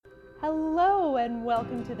Hello and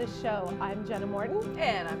welcome to the show. I'm Jenna Morton.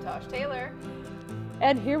 And I'm Tosh Taylor.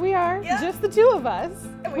 And here we are, Yeah. just the two of us.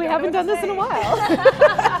 We haven't done this in a while.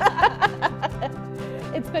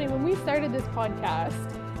 It's funny, when we started this podcast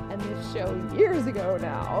and this show years ago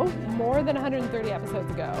now, more than 130 episodes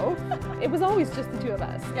ago, it was always just the two of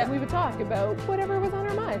us. Yeah. And we would talk about whatever was on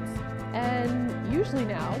our minds. And usually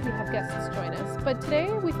now we have guests join us. But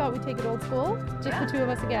today we thought we'd take it old school, just the two of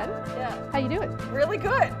us again. Yeah. How you doing? Really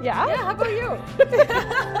good. Yeah? Yeah, how about you?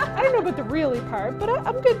 I don't know about the really part, but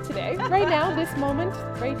I'm good today. Right now, this moment,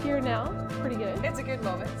 right here now, pretty good. It's a good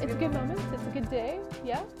moment. It's a good moment. It's a good day.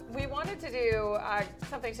 Yeah. We wanted to do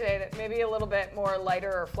something today that maybe a little bit more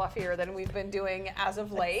lighter or fluffier than we've been doing as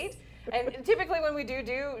of late. And typically when we do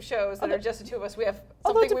shows that are just the two of us, we have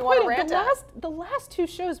something we want to rant at. The last two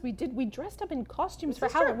shows we did, we dressed up in costumes for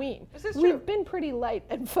This is true. Halloween. This is true. We've been pretty light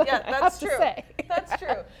and fun, Yeah, I have that's to true. say. That's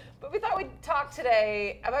true. But we thought we'd talk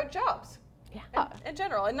today about jobs. Yeah. In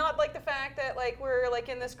general, and not like the fact that like we're like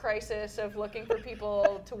in this crisis of looking for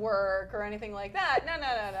people to work or anything like that.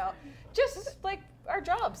 No. Just like our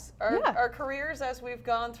jobs, our careers as we've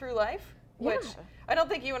gone through life, which I don't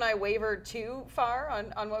think you and I wavered too far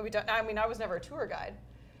on what we've done. I mean, I was never a tour guide,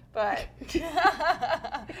 but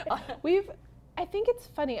I think it's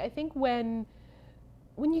funny. I think when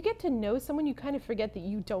you get to know someone, you kind of forget that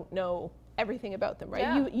you don't know everything about them, right?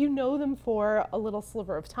 Yeah. You know them for a little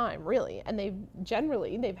sliver of time, really, and they've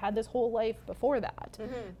had this whole life before that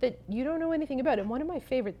that you don't know anything about. And one of my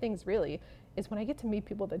favorite things, really, is when I get to meet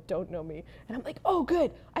people that don't know me, and I'm like, oh,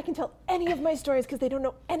 good, I can tell any of my stories because they don't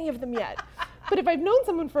know any of them yet. But if I've known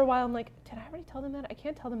someone for a while, I'm like, did I already tell them that? I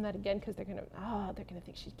can't tell them that again because they're gonna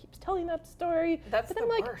think she keeps telling that story. That's but the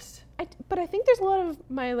I'm worst. But I think there's a lot of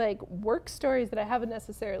my work stories that I haven't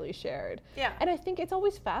necessarily shared. Yeah. And I think it's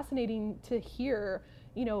always fascinating to hear,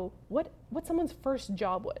 what someone's first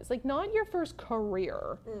job was. Like, not your first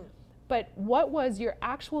career, but what was your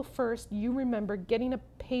actual first, you remember getting a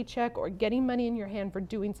paycheck or getting money in your hand for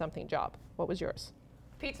doing something job. What was yours?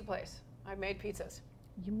 Pizza place. I made pizzas.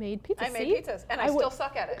 You made pizzas. I made pizzas, and I still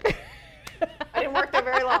suck at it. I didn't work there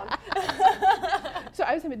very long. So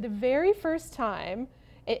I was thinking, the very first time,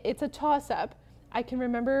 it's a toss-up. I can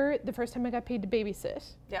remember the first time I got paid to babysit.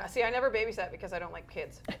 Yeah, see, I never babysat because I don't like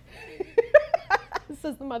kids. This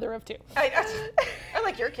is the mother of two. I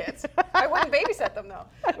like your kids. I wouldn't babysit them, though.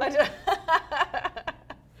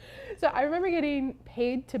 So I remember getting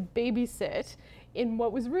paid to babysit in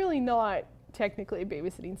what was really not technically a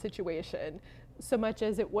babysitting situation, so much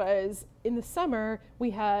as it was in the summer. We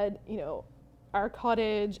had, our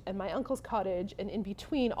cottage and my uncle's cottage, and in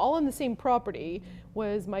between, all on the same property,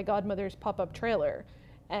 was my godmother's pop-up trailer.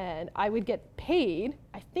 And I would get paid,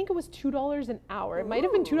 I think it was $2 an hour. It might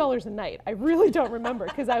have been $2 a night. I really don't remember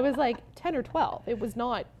because I was like 10 or 12. It was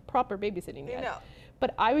not proper babysitting yet. No.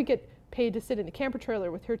 But I would get paid to sit in the camper trailer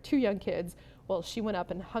with her two young kids while she went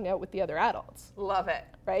up and hung out with the other adults. Love it.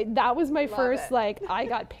 Right? That was my Love first, it. I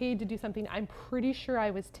got paid to do something. I'm pretty sure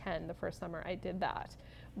I was 10 the first summer I did that.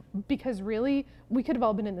 Because really, we could have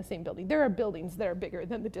all been in the same building. There are buildings that are bigger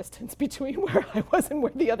than the distance between where I was and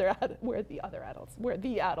where the adults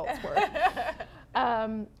were.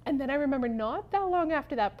 And then I remember not that long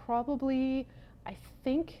after that, probably, I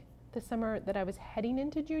think the summer that I was heading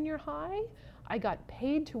into junior high, I got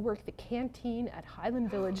paid to work the canteen at Highland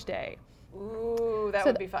Village Day. Ooh, that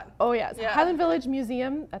would be fun. Oh yeah, so Highland Village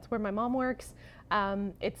Museum, that's where my mom works.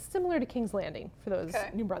 It's similar to King's Landing for those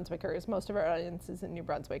New Brunswickers. Most of our audience is in New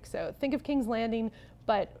Brunswick. So think of King's Landing,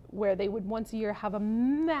 but where they would once a year have a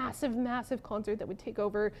massive, massive concert that would take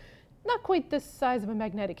over, not quite the size of a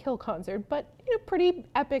Magnetic Hill concert, but pretty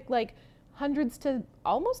epic, like hundreds to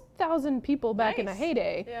almost 1,000 people back in the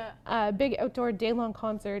heyday. Yeah. Big outdoor day-long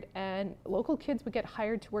concert, and local kids would get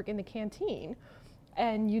hired to work in the canteen.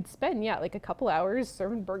 And you'd spend, like a couple hours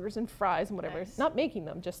serving burgers and fries and whatever. Nice. Not making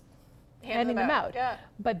them, just handing them out. Yeah.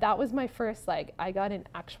 But that was my first, I got an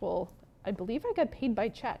actual, I believe I got paid by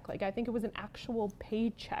check. I think it was an actual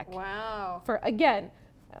paycheck. Wow. For, again,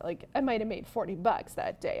 I might have made $40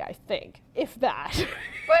 that day, I think, if that.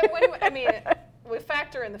 But we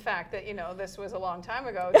factor in the fact that, this was a long time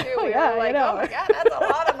ago, too. We were like, oh my God, that's a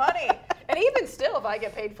lot of money. And even still, if I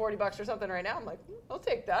get paid $40 or something right now, I'm like, I'll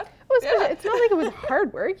take that. Well, it's not like it was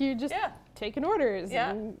hard work. You just taking orders.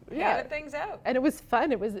 And handing things out. And it was fun.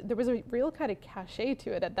 There was a real kind of cachet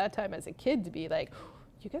to it at that time as a kid to be like,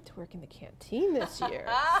 you get to work in the canteen this year.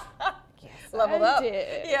 Yes, Leveled I up.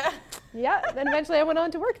 did. Yeah. Yeah. Then eventually I went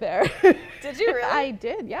on to work there. Did you really? I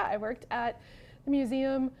did. Yeah. I worked at the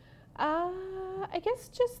museum. I guess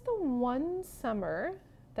just the one summer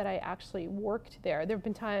that I actually worked there. There have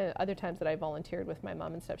been other times that I volunteered with my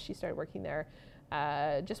mom and stuff. She started working there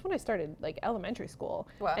just when I started like elementary school.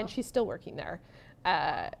 Wow. And she's still working there.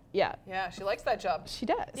 Yeah. Yeah, she likes that job. She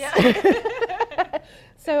does. Yeah.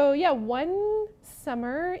 So yeah, one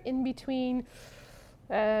summer in between,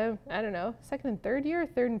 I don't know, second and third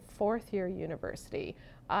and fourth year university,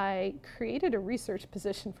 I created a research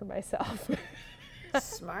position for myself.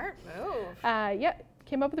 Smart move. Yeah,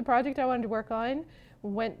 came up with a project I wanted to work on,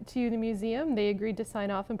 went to the museum, they agreed to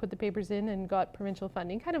sign off and put the papers in and got provincial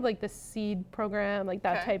funding, kind of like the SEED program, like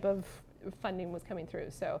that type of funding was coming through.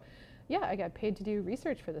 So yeah, I got paid to do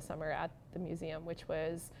research for the summer at the museum, which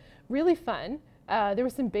was really fun. There were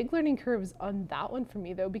some big learning curves on that one for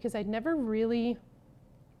me though, because I'd never really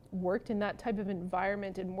worked in that type of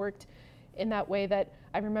environment and worked in that way. That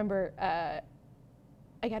I remember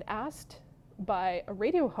I got asked by a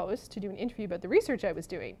radio host to do an interview about the research I was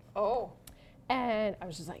doing. Oh. And I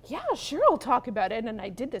was just like, yeah, sure, I'll talk about it. And I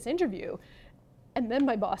did this interview. And then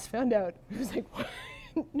my boss found out. He was like, what?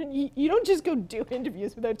 You don't just go do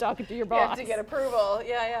interviews without talking to your boss. You have to get approval.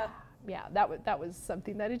 Yeah. Yeah, that was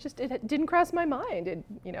something that it didn't cross my mind.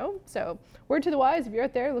 So word to the wise, if you're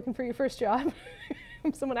out there looking for your first job,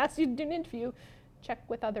 if someone asks you to do an interview, check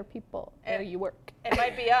with other people where you work. It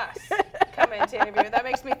might be us coming to interview. That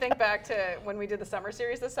makes me think back to when we did the summer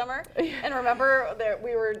series this summer. And remember that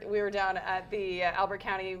we were down at the Albert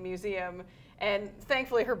County Museum, and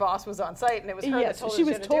thankfully her boss was on site, and it was her that told us she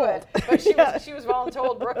had to do it. But she was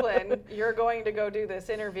voluntold, Brooklyn, you're going to go do this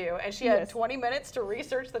interview. And she had 20 minutes to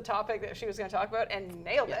research the topic that she was going to talk about and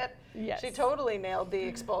nailed it. Yes. She totally nailed the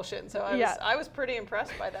expulsion. So I was pretty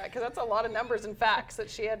impressed by that, because that's a lot of numbers and facts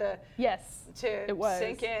that she had to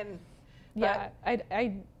sink in. Yeah,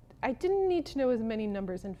 I didn't need to know as many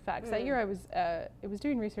numbers and facts. That year I was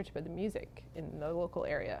doing research about the music in the local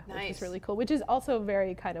area, which is really cool, which is also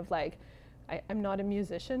very kind of like, I'm not a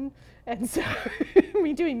musician, and so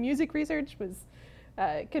me doing music research was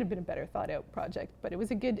could have been a better thought out project, but it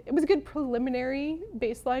was a good preliminary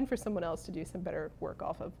baseline for someone else to do some better work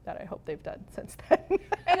off of that I hope they've done since then.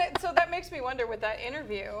 And so that makes me wonder, with that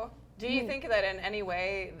interview, do you think that in any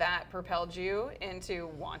way that propelled you into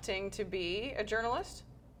wanting to be a journalist?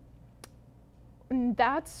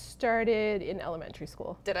 That started in elementary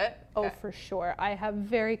school. Did it? Oh, for sure. I have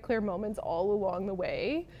very clear moments all along the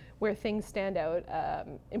way where things stand out.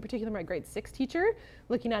 In particular, my grade 6 teacher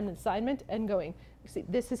looking at an assignment and going, see,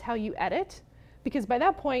 this is how you edit. Because by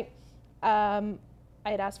that point, I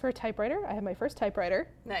had asked for a typewriter. I had my first typewriter.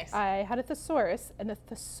 Nice. I had a thesaurus, and the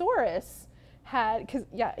thesaurus had, because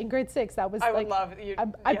in grade 6, that was I would love you.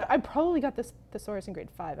 I probably got this thesaurus in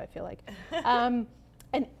grade 5, I feel like. And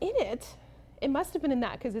in it must have been in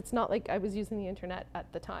that, because it's not like I was using the internet at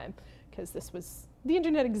the time, because the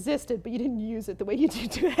internet existed, but you didn't use it the way you do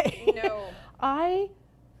today. No. I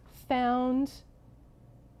found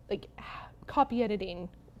like copy editing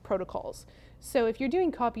protocols. So if you're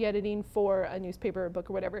doing copy editing for a newspaper or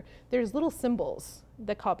book or whatever, there's little symbols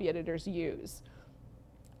that copy editors use.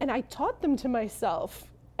 And I taught them to myself.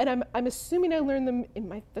 And I'm assuming I learned them in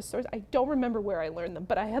my thesaurus. I don't remember where I learned them,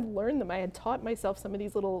 but I had learned them. I had taught myself some of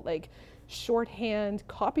these little like shorthand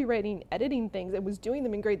copywriting editing things. I was doing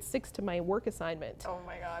them in grade 6 to my work assignment. Oh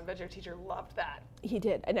my God, I bet your teacher loved that. He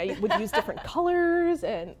did, and I would use different colors,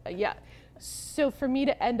 and So for me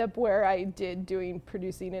to end up where I did, doing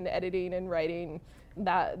producing and editing and writing,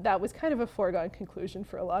 that was kind of a foregone conclusion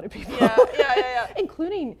for a lot of people. Yeah.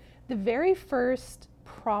 Including the very first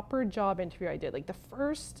proper job interview I did, like the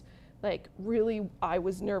first, like really I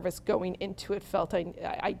was nervous going into it, felt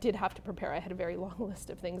I did have to prepare. I had a very long list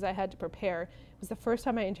of things I had to prepare. It was the first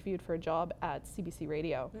time I interviewed for a job at CBC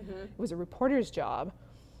Radio. It was a reporter's job.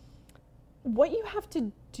 What you have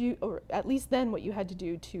to do, or at least then what you had to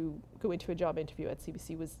do to go into a job interview at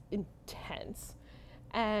CBC, was intense.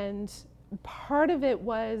 And part of it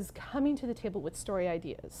was coming to the table with story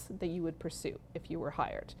ideas that you would pursue if you were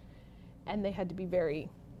hired. And they had to be very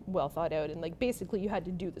well thought out, and like basically you had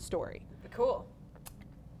to do the story. Cool.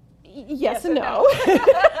 Yes and no.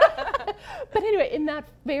 But anyway, in that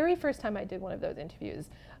very first time I did one of those interviews,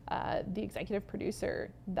 the executive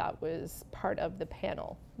producer that was part of the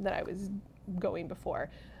panel that I was going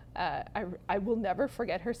before, I will never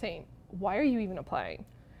forget her saying, "Why are you even applying?"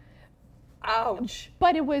 Ouch.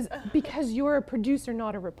 But it was because you're a producer,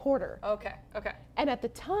 not a reporter. Okay. And at the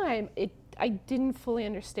time, I didn't fully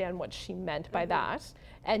understand what she meant by that.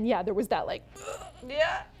 And yeah, there was that like,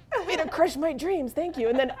 way to crush my dreams, thank you.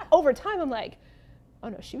 And then over time, I'm like, oh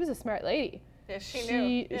no, she was a smart lady. Yeah, she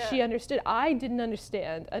knew. Yeah. She understood. I didn't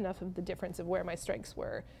understand enough of the difference of where my strengths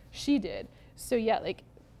were. She did. So yeah, like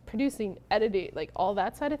producing, editing, like all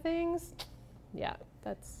that side of things, yeah,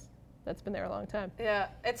 that's been there a long time. Yeah,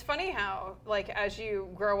 it's funny how, like, as you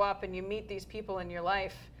grow up and you meet these people in your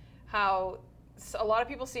life, how a lot of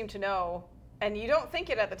people seem to know, and you don't think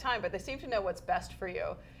it at the time, but they seem to know what's best for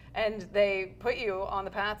you. And they put you on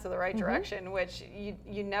the path to the right direction, which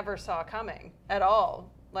you never saw coming at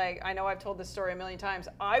all. Like, I know I've told this story a million times.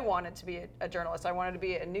 I wanted to be a journalist. I wanted to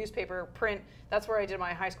be a newspaper print. That's where I did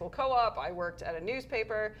my high school co-op. I worked at a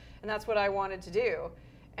newspaper, and that's what I wanted to do.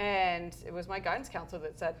 And it was my guidance counselor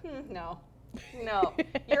that said, no,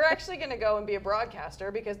 you're actually going to go and be a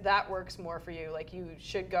broadcaster because that works more for you. Like, you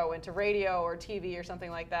should go into radio or TV or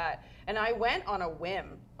something like that. And I went on a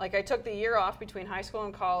whim. Like, I took the year off between high school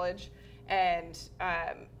and college and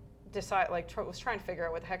was trying to figure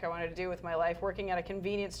out what the heck I wanted to do with my life, working at a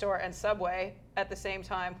convenience store and Subway at the same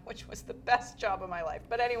time, which was the best job of my life.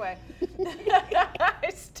 But anyway,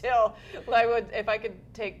 I would, if I could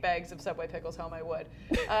take bags of Subway pickles home, I would.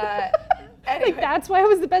 Anyway, like, that's why it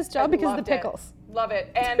was the best job, because of the pickles. Love it.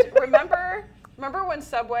 And remember when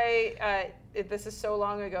Subway, this is so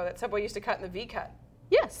long ago, that Subway used to cut in the V-cut?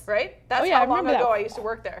 Yes. Right? That's how long ago I used to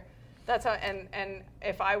work there. That's how, and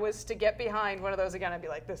if I was to get behind one of those again, I'd be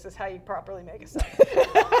like, this is how you properly make a sub.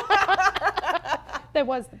 That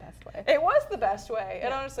was the best way. It was the best way. Yeah.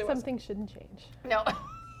 It honestly was. Something shouldn't change. No,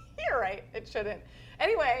 you're right. It shouldn't.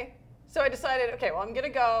 Anyway, so I decided, okay, well, I'm going to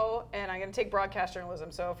go and I'm going to take broadcast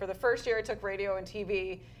journalism. So for the first year, I took radio and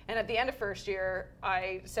TV. And at the end of first year,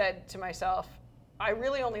 I said to myself, I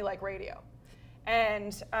really only like radio.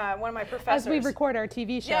 And one of my professors... As we record our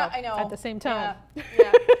TV show at the same time.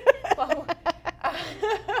 Yeah. Well,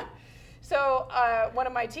 so one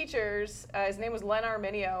of my teachers, his name was Len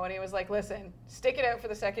Arminio, and he was like, listen, stick it out for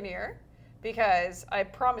the second year, because I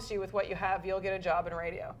promise you with what you have, you'll get a job in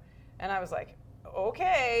radio. And I was like,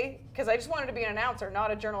 okay, because I just wanted to be an announcer, not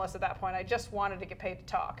a journalist at that point. I just wanted to get paid to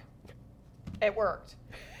talk. It worked.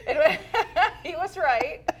 He was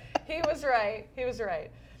right. He was right.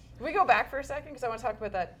 Can we go back for a second? Because I want to talk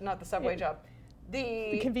about that, not the Subway job.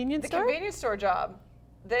 The convenience store? The convenience store job.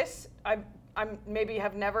 This, I maybe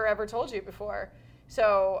have never ever told you before.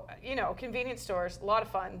 So, convenience stores, a lot of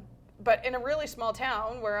fun. But in a really small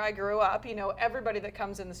town where I grew up, everybody that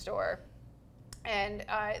comes in the store. And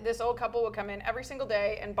this old couple would come in every single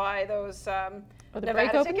day and buy those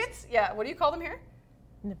Nevada tickets. Yeah, what do you call them here?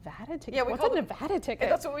 Nevada ticket? Yeah, what's a Nevada ticket?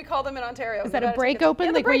 That's what we call them in Ontario. Is that a break open?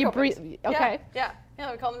 Yeah, like where you breathe? Okay. Yeah,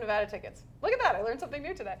 we call them Nevada tickets. Look at that, I learned something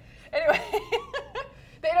new today. Anyway,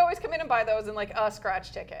 they'd always come in and buy those in like a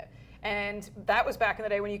scratch ticket. And that was back in the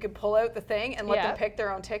day when you could pull out the thing and let them pick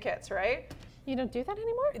their own tickets, right? You don't do that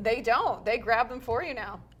anymore? They don't. They grab them for you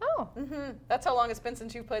now. Oh. Mm-hmm. That's how long it's been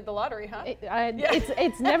since you played the lottery, huh?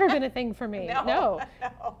 It's never been a thing for me. No.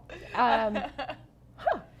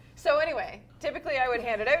 So anyway, typically I would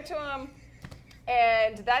hand it out to him.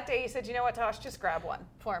 And that day he said, you know what, Tosh, just grab one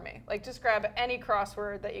for me. Like, just grab any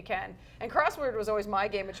crossword that you can. And crossword was always my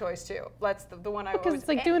game of choice, too. That's the one I always... Because it's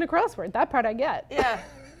like doing a crossword. That part I get. Yeah.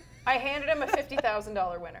 I handed him a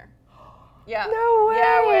 $50,000 winner. Yeah. No way.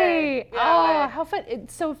 Yeah way. Yeah, how fun.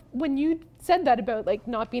 So when you said that about like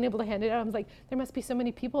not being able to hand it out, I was like, there must be so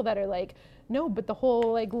many people that are like, no, but the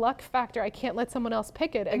whole like luck factor, I can't let someone else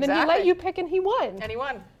pick it. And then he let you pick and he won. And he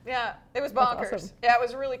won. Yeah. It was bonkers. Awesome. Yeah, it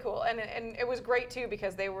was really cool. And it was great too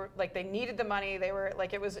because they were like, they needed the money. They were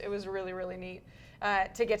like, it was really, really neat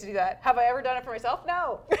to get to do that. Have I ever done it for myself?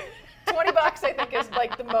 No. $20 I think is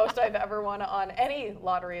like the most I've ever won on any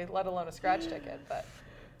lottery, let alone a scratch ticket. But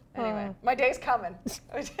anyway, my day's coming.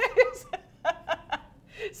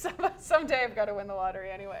 Someday I've got to win the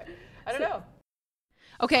lottery anyway. I don't know.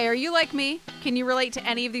 Okay, are you like me? Can you relate to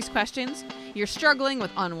any of these questions? You're struggling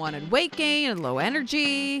with unwanted weight gain and low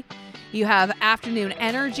energy. You have afternoon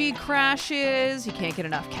energy crashes. You can't get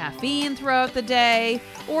enough caffeine throughout the day.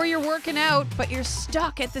 Or you're working out, but you're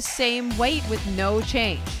stuck at the same weight with no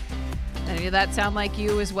change. Any of that sound like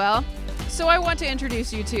you as well? So I want to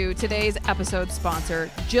introduce you to today's episode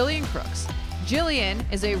sponsor, Jillian Crooks. Jillian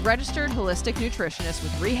is a registered holistic nutritionist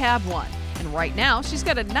with Rehab One. And right now, she's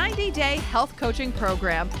got a 90-day health coaching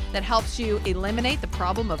program that helps you eliminate the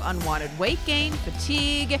problem of unwanted weight gain,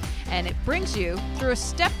 fatigue, and it brings you through a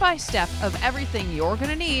step-by-step of everything you're going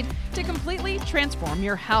to need to completely transform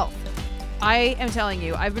your health. I am telling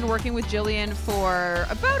you, I've been working with Jillian for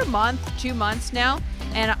about a month, 2 months now,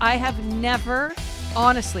 and I have never,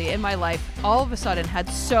 honestly, in my life, all of a sudden had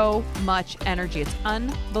so much energy. It's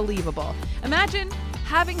unbelievable. Imagine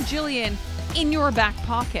having Jillian in your back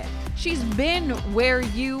pocket. She's been where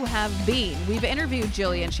you have been. We've interviewed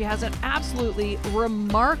Jillian. She has an absolutely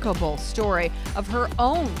remarkable story of her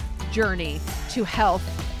own journey to health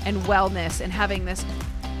and wellness and having this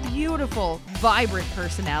beautiful, vibrant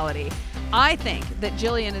personality. I think that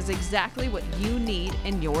Jillian is exactly what you need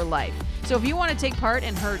in your life. So if you want to take part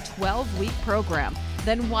in her 12-week program,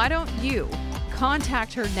 then why don't you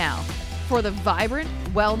contact her now for the Vibrant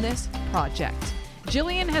Wellness Project.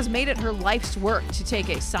 Jillian has made it her life's work to take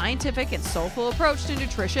a scientific and soulful approach to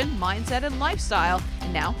nutrition, mindset, and lifestyle,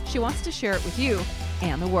 and now she wants to share it with you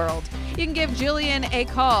and the world. You can give Jillian a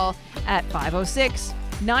call at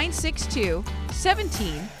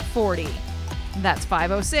 506-962-1740. That's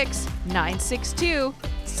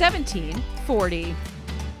 506-962-1740.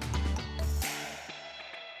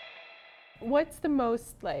 What's the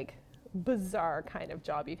most bizarre kind of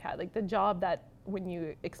job you've had? Like the job that when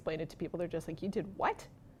you explain it to people, they're just like, you did what?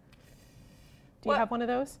 Do you have one of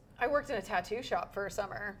those? I worked in a tattoo shop for a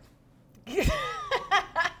summer. Yeah,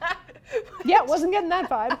 wasn't getting that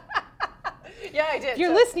vibe. Yeah, I did. If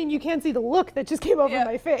you're listening, you can't see the look that just came over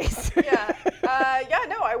my face.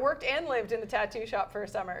 I worked and lived in the tattoo shop for a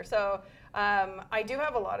summer. So I do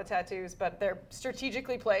have a lot of tattoos, but they're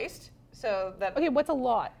strategically placed. So that. Okay, what's a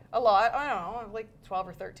lot? A lot? I don't know, like 12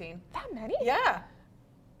 or 13. That many? Yeah.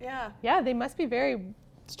 Yeah, they must be very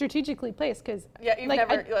strategically placed because. Yeah, you've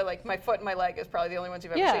never, like my foot and my leg is probably the only ones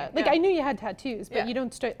you've ever seen. Yeah, I knew you had tattoos, but you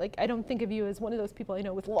don't I don't think of you as one of those people I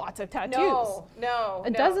know with lots of tattoos. No.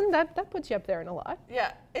 It doesn't, that puts you up there in a lot.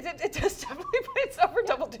 Yeah, it does definitely put it over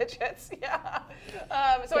double digits, I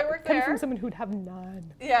worked there. Coming from someone who'd have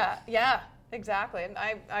none. Yeah, exactly. And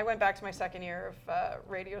I went back to my second year of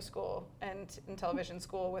radio school and television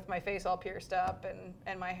school with my face all pierced up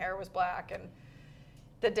and my hair was black, and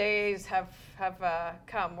the days have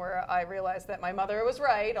come where I realized that my mother was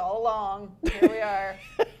right all along. Here we are.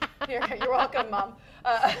 You're welcome, Mom.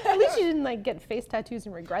 At least you didn't get face tattoos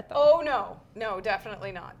and regret them. Oh no,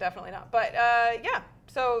 definitely not. But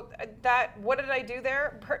so what did I do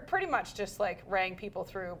there? Pretty much just rang people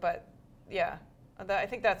through. But yeah, I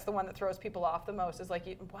think that's the one that throws people off the most. Is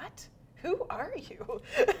what? Who are you?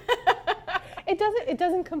 It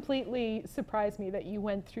doesn't completely surprise me that you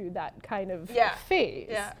went through that kind of phase.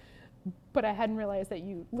 Yeah. But I hadn't realized that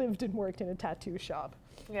you lived and worked in a tattoo shop.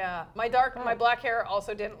 Yeah, my black hair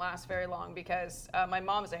also didn't last very long because my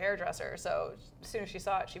mom's a hairdresser, so as soon as she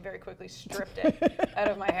saw it, she very quickly stripped it out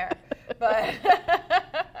of my hair. But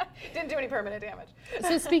didn't do any permanent damage.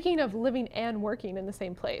 So speaking of living and working in the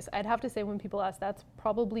same place, I'd have to say when people ask, that's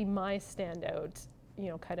probably my standout,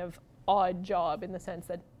 kind of odd job in the sense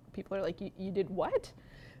that people are like, you did what?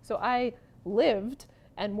 So I lived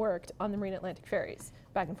and worked on the Marine Atlantic ferries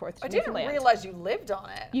back and forth to Newfoundland. I didn't realize you lived on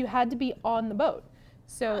it. You had to be on the boat.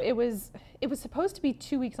 So it was supposed to be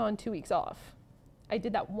 2 weeks on, 2 weeks off. I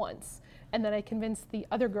did that once. And then I convinced the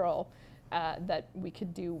other girl that we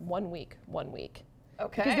could do 1 week. Okay.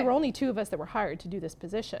 Because there were only two of us that were hired to do this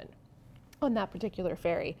position on that particular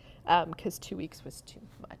ferry because 2 weeks was too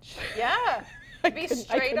much. Yeah. I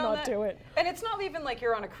could not do it. And it's not even like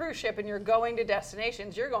you're on a cruise ship and you're going to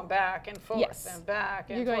destinations. You're going back and forth and back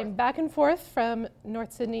and forth. You're going back and forth from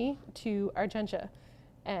North Sydney to Argentia.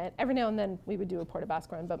 And every now and then we would do a Port aux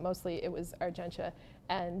Basques run, but mostly it was Argentia.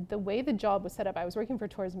 And the way the job was set up, I was working for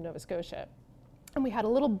Tourism Nova Scotia. And we had a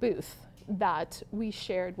little booth that we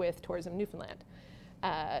shared with Tourism Newfoundland.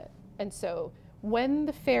 And so when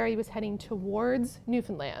the ferry was heading towards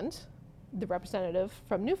Newfoundland, the representative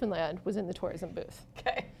from Newfoundland was in the tourism booth.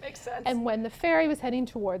 Okay, makes sense. And when the ferry was heading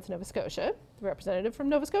towards Nova Scotia, the representative from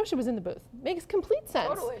Nova Scotia was in the booth. Makes complete sense.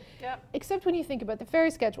 Totally, yeah. Except when you think about the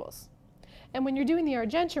ferry schedules. And when you're doing the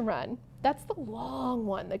Argentia run, that's the long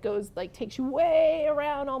one that goes, takes you way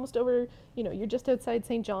around, almost over, you're just outside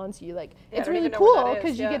St. John's. So it's really cool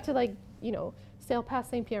because you get to sail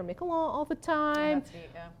past St. Pierre-Miquelon all the time. Oh, that's neat,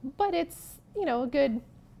 yeah. But it's, a good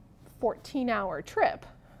 14-hour trip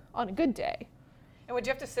on a good day. And would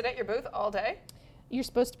you have to sit at your booth all day? You're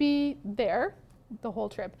supposed to be there the whole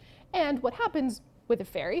trip. And what happens with a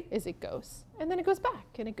ferry is it goes, and then it goes back,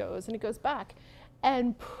 and it goes, and it goes back.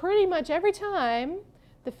 And pretty much every time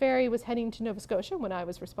the ferry was heading to Nova Scotia, when I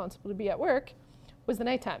was responsible to be at work, was the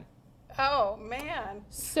nighttime. Oh, man.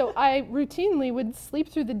 So I routinely would sleep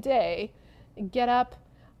through the day, get up.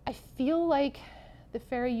 I feel like the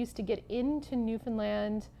ferry used to get into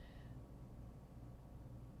Newfoundland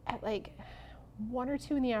at 1 or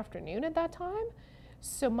 2 in the afternoon at that time.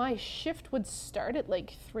 So my shift would start at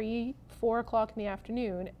 3, 4 o'clock in the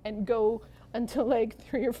afternoon and go until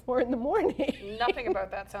 3 or 4 in the morning. Nothing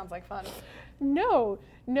about that sounds like fun. No,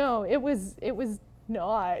 it was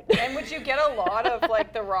not. And would you get a lot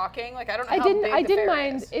of the rocking? I don't know how big I the didn't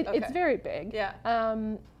ferry mind. is. It's very big. Yeah.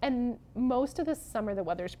 And most of the summer the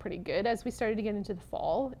weather's pretty good. As we started to get into the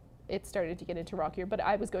fall, it started to get into rockier, but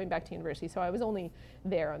I was going back to university, so I was only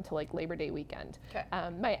there until like Labor Day weekend.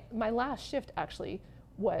 Okay. My last shift actually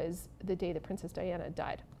was the day that Princess Diana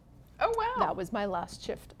died. Oh, wow. That was my last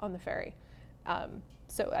shift on the ferry.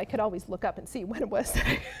 So I could always look up and see when it was.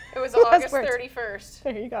 It was August 31st.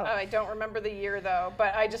 There you go. I don't remember the year though,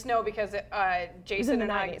 but I just know because Jason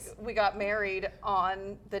and I, we got married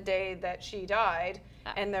on the day that she died,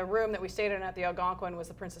 and the room that we stayed in at the Algonquin was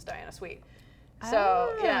the Princess Diana suite.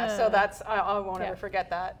 So so that's I won't ever forget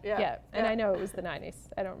that. Yeah. And I know it was the 90s.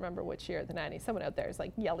 I don't remember which year of the 90s. Someone out there is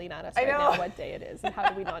like yelling at us right now what day it is, and how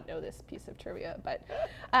do we not know this piece of trivia? But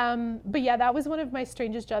yeah, that was one of my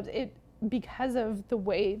strangest jobs. Because of the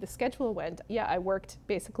way the schedule went, I worked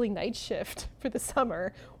basically night shift for the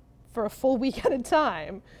summer for a full week at a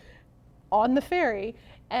time on the ferry.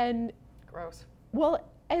 And gross. Well,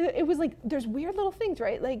 and it was like, there's weird little things,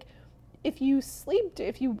 right? Like if you sleep,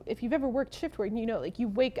 if you've ever worked shift work, you know, like you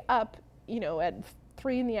wake up, you know, at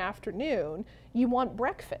 3 p.m, you want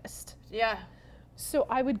breakfast. Yeah. So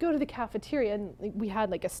I would go to the cafeteria, and we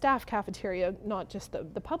had like a staff cafeteria, not just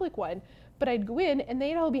the public one, but I'd go in and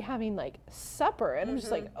they'd all be having like supper, and I'm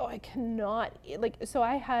just like, oh, I cannot eat. Like, so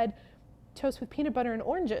I had toast with peanut butter and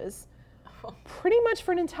oranges pretty much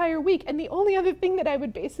for an entire week. And the only other thing that I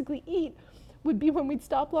would basically eat would be when we'd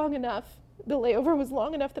stop long enough, the layover was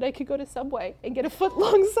long enough that I could go to Subway and get a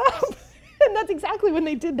foot-long sub. And that's exactly when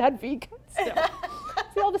they did that vegan stuff.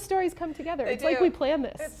 See, all the stories come together. It's like we planned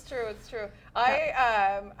this. It's true, it's true.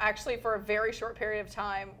 I actually, for a very short period of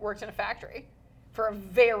time, worked in a factory. For a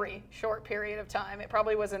very short period of time. It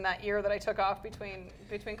probably was in that year that I took off between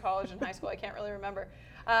college and high school. I can't really remember.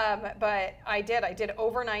 But I did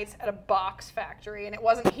overnights at a box factory, and it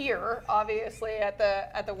wasn't here, obviously, at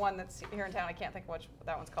the one that's here in town. I can't think of what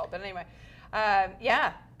that one's called, but anyway.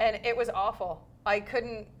 And it was awful.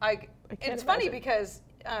 It's funny because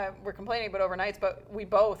we're complaining about overnights, but we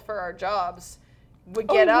both, for our jobs, would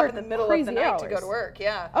get up in the middle of the night to go to work.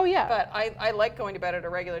 Yeah. Oh, yeah. But I like going to bed at a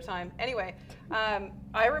regular time. Anyway,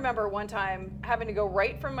 I remember one time having to go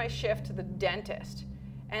right from my shift to the dentist,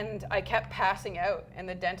 and I kept passing out in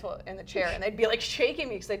the chair, and they'd be like shaking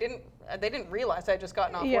me because they didn't realize I'd just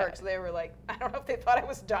gotten off work. So they were like, I don't know if they thought I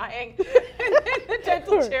was dying in the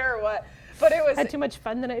dental chair or what. But it was had too much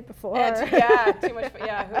fun the night before. Too much fun.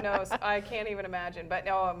 Yeah, who knows? I can't even imagine. But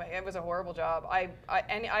no, it was a horrible job. I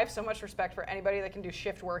have so much respect for anybody that can do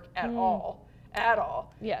shift work at all.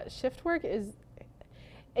 Yeah, shift work is.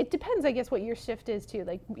 It depends, I guess, what your shift is too.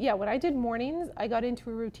 Like, when I did mornings, I got into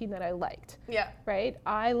a routine that I liked. Yeah. Right?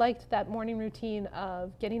 I liked that morning routine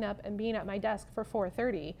of getting up and being at my desk for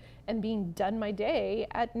 4:30 and being done my day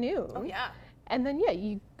at noon. Oh, yeah. And then,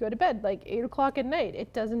 you go to bed like 8 o'clock at night.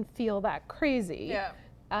 It doesn't feel that crazy.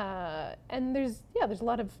 Yeah. And there's a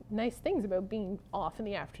lot of nice things about being off in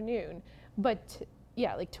the afternoon. But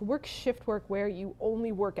like to work shift work where you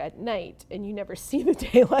only work at night and you never see the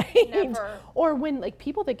daylight. Never. Or when like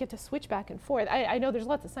people that get to switch back and forth. I know there's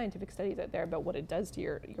lots of scientific studies out there about what it does to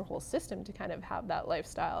your whole system to kind of have that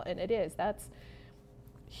lifestyle. And that's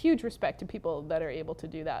huge respect to people that are able to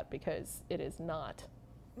do that, because it is not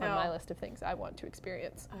on my list of things I want to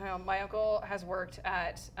experience. My uncle has worked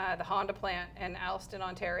at the Honda plant in Alliston,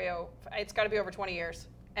 Ontario. It's got to be over 20 years.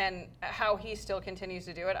 And how he still continues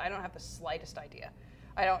to do it, I don't have the slightest idea.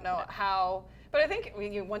 I don't know how, but I think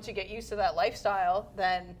once you get used to that lifestyle,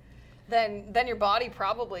 then your body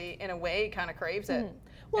probably, in a way, kind of craves it.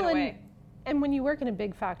 Well, and when you work in a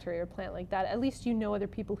big factory or plant like that, at least you know other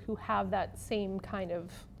people who have that same kind of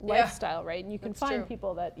lifestyle, right? And you can find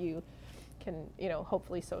people that you can,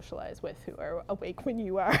 hopefully socialize with who are awake when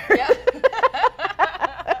you are. Yeah.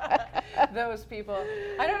 Those people.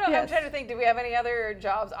 I don't know. Yes. I'm trying to think. Do we have any other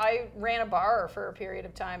jobs? I ran a bar for a period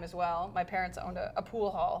of time as well. My parents owned a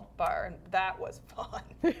pool hall bar, and that was fun.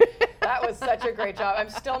 That was such a great job. I'm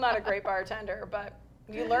still not a great bartender, but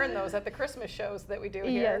you learn those at the Christmas shows that we do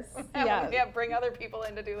here. Yes. Bring other people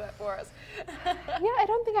in to do that for us. I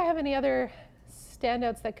don't think I have any other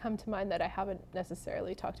standouts that come to mind that I haven't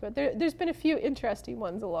necessarily talked about. There's been a few interesting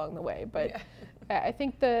ones along the way, but I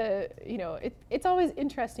think it's always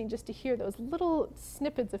interesting just to hear those little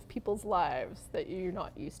snippets of people's lives that you're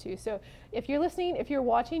not used to. So if you're listening, if you're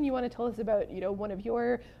watching, you want to tell us about, one of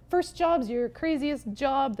your first jobs, your craziest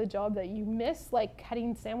job, the job that you miss, like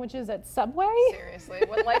cutting sandwiches at Subway. Seriously,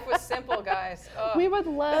 when life was simple, guys. Oh. We would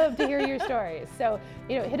love to hear your stories. So,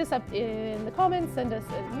 hit us up in the comments, send us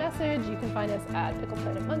a message. You can find us at Pickle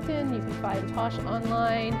Planet Moncton. You can find Tosh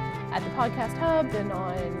online at the Podcast Hub and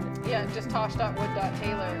on... Yeah, just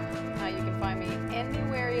tosh.wood.taylor. You can find me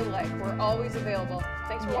anywhere you like. We're always available.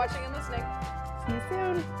 Thanks for watching and listening. See you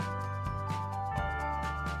soon.